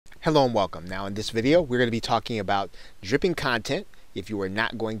Hello and welcome. Now in this video we're going to be talking about dripping content if you are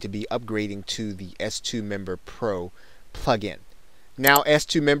not going to be upgrading to the S2 Member Pro plugin. Now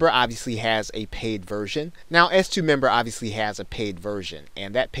S2 Member obviously has a paid version. And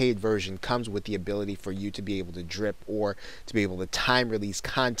that paid version comes with the ability for you to be able to drip or to be able to time release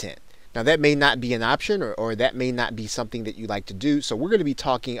content. Now that may not be an option or that may not be something that you like to do, so we're going to be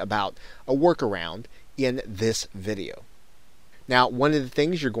talking about a workaround in this video. Now, one of the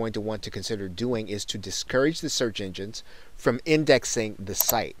things you're going to want to consider doing is to discourage the search engines from indexing the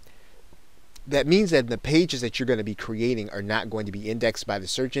site. That means that the pages that you're going to be creating are not going to be indexed by the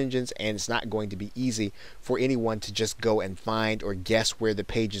search engines, and it's not going to be easy for anyone to just go and find or guess where the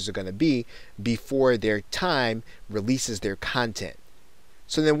pages are going to be before their time releases their content.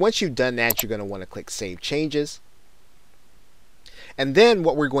 So then once you've done that, you're going to want to click Save Changes. And then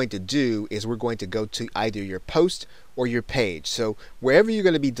what we're going to do is we're going to go to either your post or your page. So wherever you're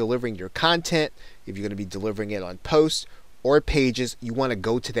going to be delivering your content, if you're going to be delivering it on posts or pages, you want to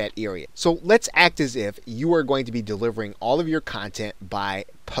go to that area. So let's act as if you are going to be delivering all of your content by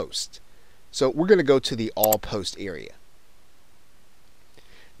post. So we're going to go to the all post area.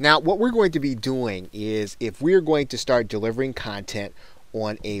 Now what we're going to be doing is if we're going to start delivering content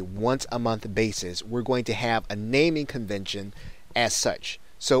on a once a month basis, we're going to have a naming convention as such.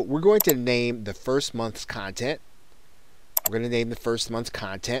 So we're going to name the first month's content. We're going to name the first month's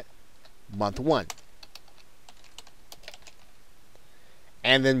content month 1.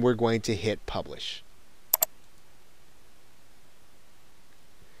 And then we're going to hit publish.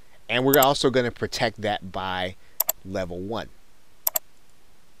 And we're also going to protect that by level 1.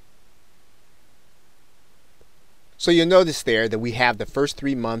 So you'll notice there that we have the first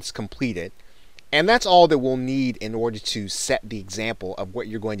 3 months completed. And that's all that we'll need in order to set the example of what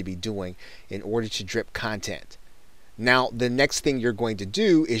you're going to be doing in order to drip content. Now, the next thing you're going to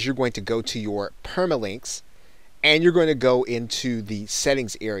do is you're going to go to your permalinks and you're going to go into the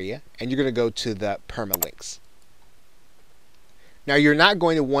settings area and you're going to go to the permalinks. Now, you're not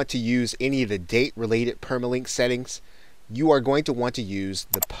going to want to use any of the date related permalink settings. You are going to want to use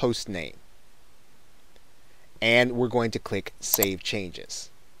the post name. And we're going to click Save Changes.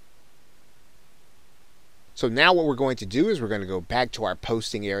 So now what we're going to do is we're going to go back to our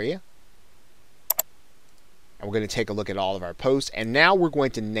posting area. And we're going to take a look at all of our posts. And now we're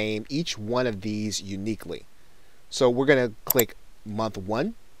going to name each one of these uniquely. So we're going to click month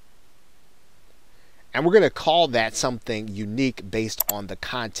 1. And we're going to call that something unique based on the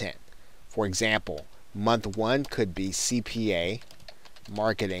content. For example, month 1 could be CPA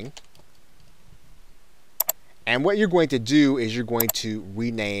marketing. And what you're going to do is you're going to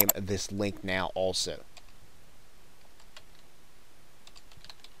rename this link now also.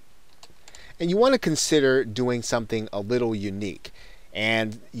 And you want to consider doing something a little unique.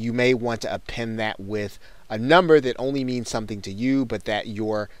 And you may want to append that with a number that only means something to you, but that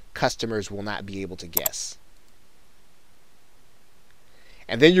your customers will not be able to guess.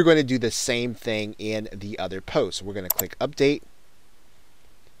 And then you're going to do the same thing in the other post. We're going to click Update.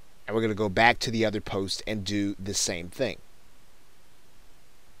 And we're going to go back to the other post and do the same thing.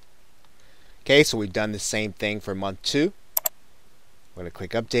 Okay, so we've done the same thing for month 2. We're going to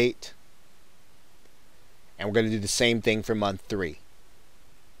click Update. And we're going to do the same thing for month 3.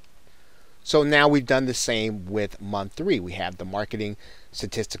 So now we've done the same with month 3. We have the marketing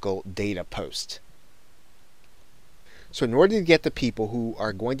statistical data post. So in order to get the people who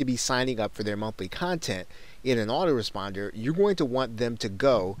are going to be signing up for their monthly content in an autoresponder, you're going to want them to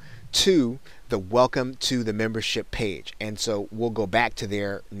go to the Welcome to the Membership page. And so we'll go back to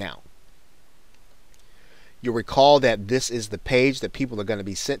there now. You'll recall that this is the page that people are going to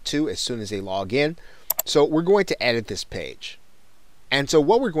be sent to as soon as they log in. So we're going to edit this page. And so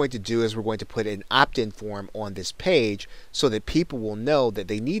what we're going to do is we're going to put an opt-in form on this page so that people will know that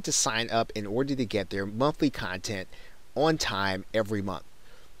they need to sign up in order to get their monthly content on time every month.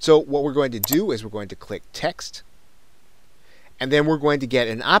 So what we're going to do is we're going to click Text. And then we're going to get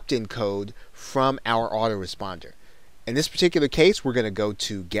an opt-in code from our autoresponder. In this particular case, we're going to go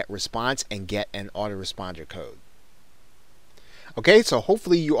to Get Response and get an autoresponder code. Okay, so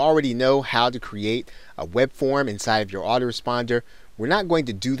hopefully you already know how to create a web form inside of your autoresponder. We're not going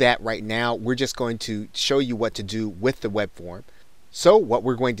to do that right now. We're just going to show you what to do with the web form. So what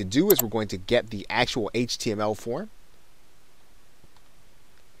we're going to do is we're going to get the actual HTML form.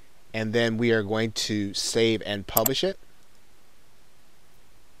 And then we are going to save and publish it.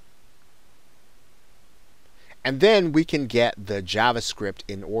 And then we can get the JavaScript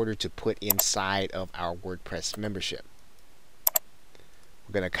in order to put inside of our WordPress membership.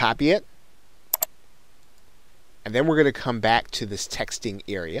 We're going to copy it. And then we're going to come back to this texting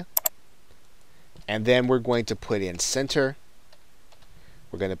area. And then we're going to put in center.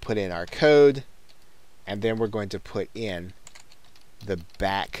 We're going to put in our code. And then we're going to put in the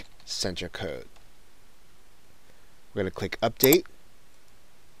back center code. We're going to click update.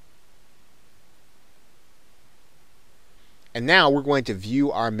 And now we're going to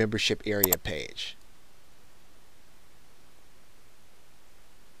view our membership area page.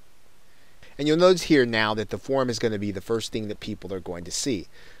 And you'll notice here now that the form is going to be the first thing that people are going to see.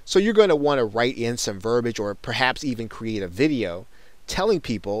 So you're going to want to write in some verbiage or perhaps even create a video telling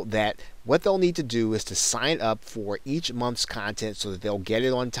people that what they'll need to do is to sign up for each month's content so that they'll get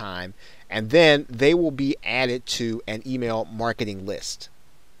it on time, and then they will be added to an email marketing list.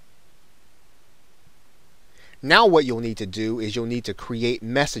 Now what you'll need to do is you'll need to create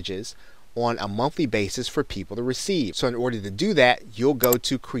messages on a monthly basis for people to receive. So in order to do that, you'll go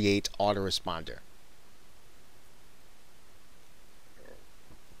to create autoresponder.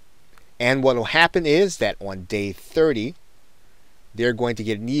 And what will happen is that on day 30, they're going to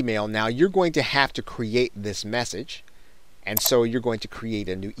get an email. Now you're going to have to create this message, and so you're going to create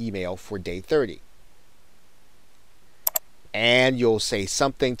a new email for day 30. And you'll say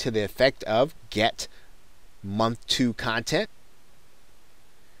something to the effect of get month 2 content.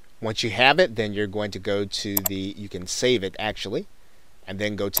 Once you have it, then you're going to go to you can save it actually, and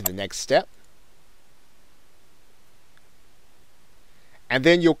then go to the next step. And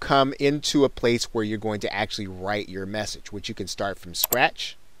then you'll come into a place where you're going to actually write your message, which you can start from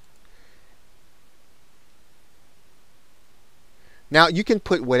scratch. Now you can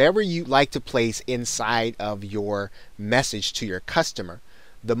put whatever you like to place inside of your message to your customer.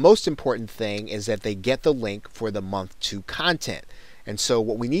 The most important thing is that they get the link for the month 2 content. And so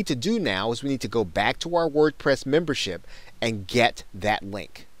what we need to do now is we need to go back to our WordPress membership and get that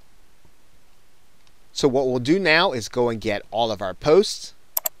link. So what we'll do now is go and get all of our posts.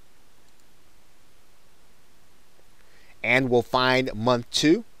 And we'll find month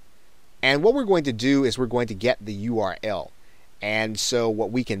 2. And what we're going to do is we're going to get the URL. And so what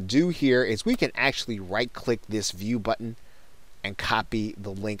we can do here is we can actually right-click this view button and copy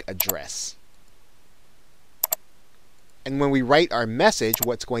the link address. And when we write our message,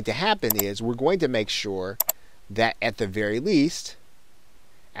 what's going to happen is we're going to make sure that at the very least,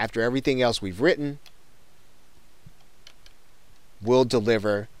 after everything else we've written, we'll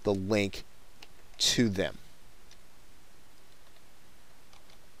deliver the link to them.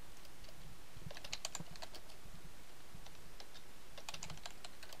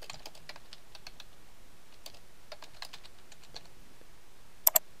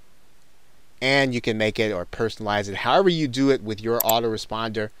 And you can make it or personalize it however you do it with your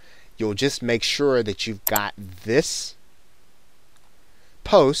autoresponder. You'll just make sure that you've got this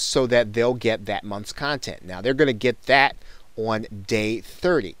post so that they'll get that month's content. Now they're going to get that on day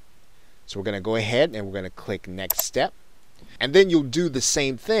 30. So we're going to go ahead and we're going to click next step. And then you'll do the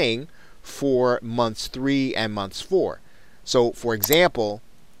same thing for months 3 and months 4. So for example,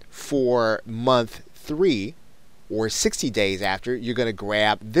 for month 3 or 60 days after, you're going to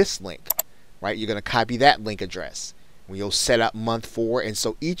grab this link. Right, you're going to copy that link address. You'll set up month 4, and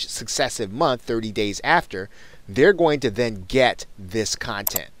so each successive month, 30 days after, they're going to then get this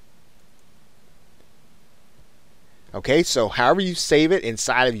content. Okay, so however you save it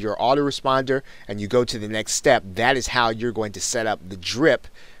inside of your autoresponder and you go to the next step, that is how you're going to set up the drip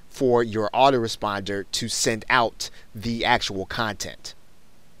for your autoresponder to send out the actual content.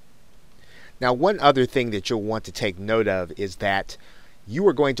 Now, one other thing that you'll want to take note of is that you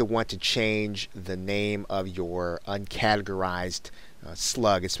are going to want to change the name of your uncategorized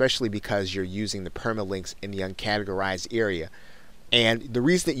slug, especially because you're using the permalinks in the uncategorized area. And the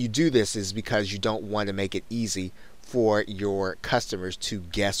reason that you do this is because you don't want to make it easy for your customers to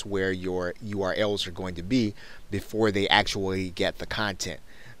guess where your URLs are going to be before they actually get the content.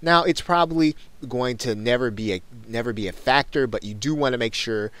 Now, it's probably going to never be a factor, but you do want to make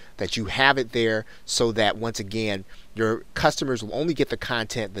sure that you have it there so that once again your customers will only get the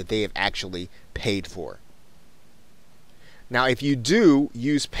content that they have actually paid for. Now, if you do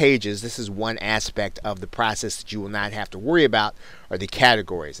use pages, this is one aspect of the process that you will not have to worry about are the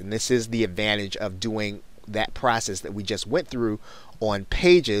categories, and this is the advantage of doing that process that we just went through on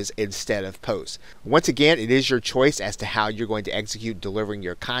pages instead of posts. Once again, it is your choice as to how you're going to execute delivering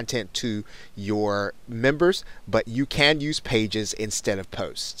your content to your members, but you can use pages instead of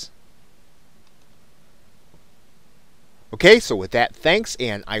posts. Okay, so with that, thanks,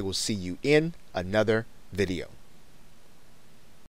 and I will see you in another video.